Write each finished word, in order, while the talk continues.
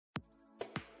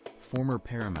Former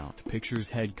Paramount Pictures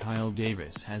head Kyle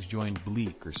Davies has joined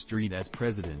Bleecker Street as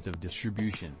President of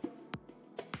Distribution.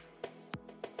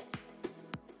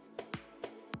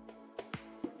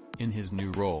 In his new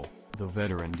role, the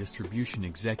veteran distribution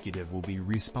executive will be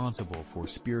responsible for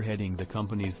spearheading the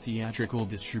company's theatrical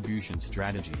distribution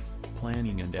strategies,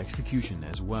 planning and execution,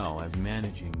 as well as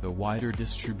managing the wider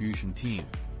distribution team.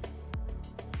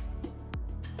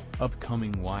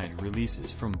 Upcoming wide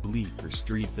releases from Bleecker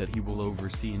Street that he will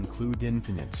oversee include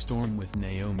Infinite Storm with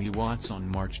Naomi Watts on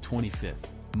March 25,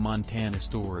 Montana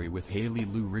Story with Haley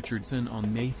Lu Richardson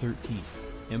on May 13,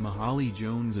 Emma Holly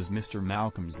Jones's Mr.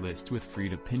 Malcolm's List with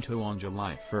Freida Pinto on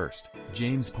July 1,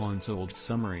 James Ponsoldt's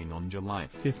Submarine on July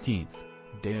 15,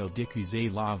 Dale Dickey's A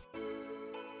Love.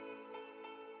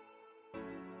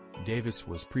 Davies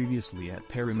was previously at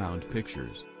Paramount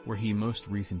Pictures, where he most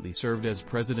recently served as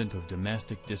President of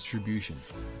Domestic Distribution.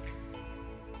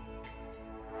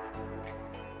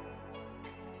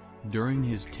 During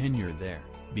his tenure there,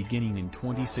 beginning in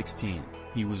 2016,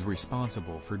 he was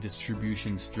responsible for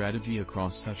distribution strategy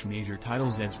across such major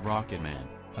titles as Rocketman,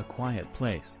 A Quiet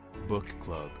Place, Book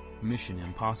Club, Mission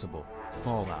Impossible,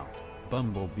 Fallout,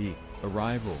 Bumblebee,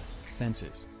 Arrival,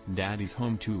 Fences, Daddy's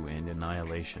Home 2 and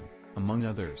Annihilation, among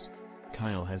others.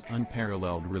 Kyle has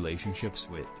unparalleled relationships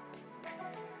with.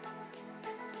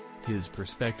 His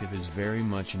perspective is very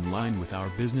much in line with our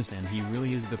business, and he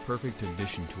really is the perfect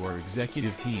addition to our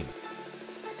executive team.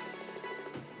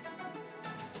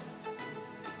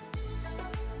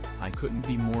 I couldn't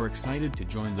be more excited to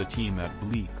join the team at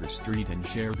Bleecker Street and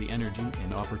share the energy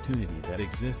and opportunity that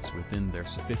exists within their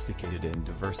sophisticated and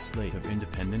diverse slate of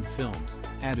independent films,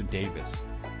 added Davies.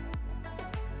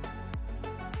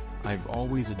 I've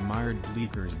always admired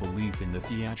Bleecker's belief in the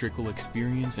theatrical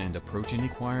experience and approach in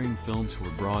acquiring films for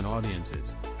broad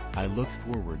audiences. I look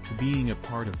forward to being a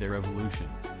part of their evolution.